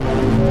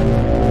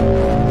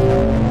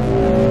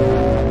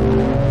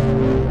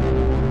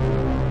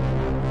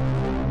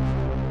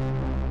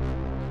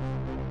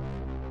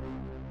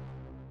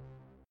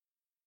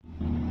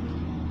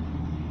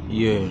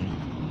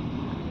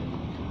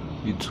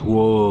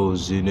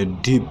was in a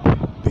deep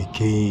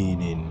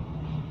beginning.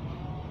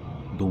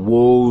 The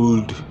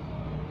world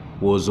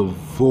was a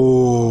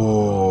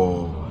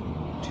void.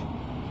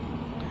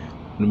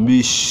 The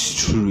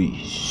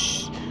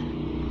mysteries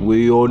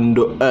were on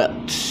the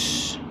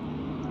earth.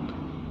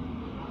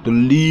 The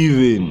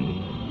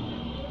living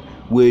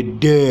were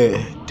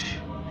dead,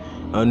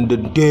 and the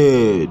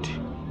dead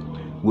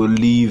were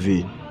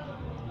living.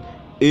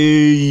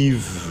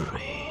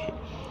 Every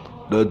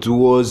that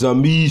was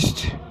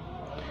amidst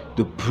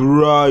the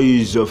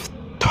prize of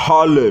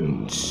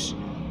talents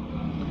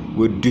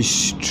were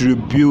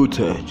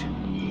distributed.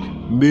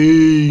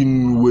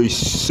 Men were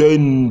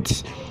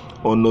sent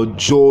on a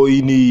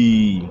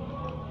journey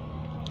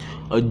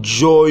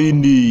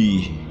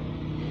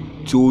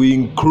to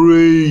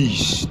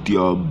increase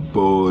their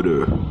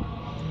border.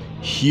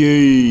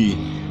 Here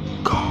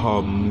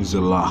comes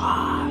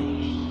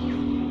life,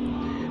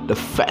 the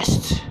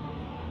first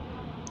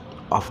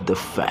of the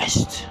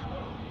first,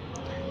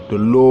 the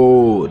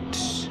Lord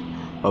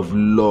of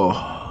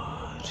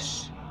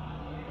Lords,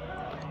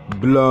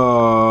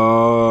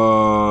 Black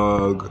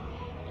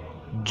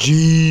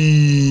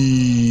Jesus.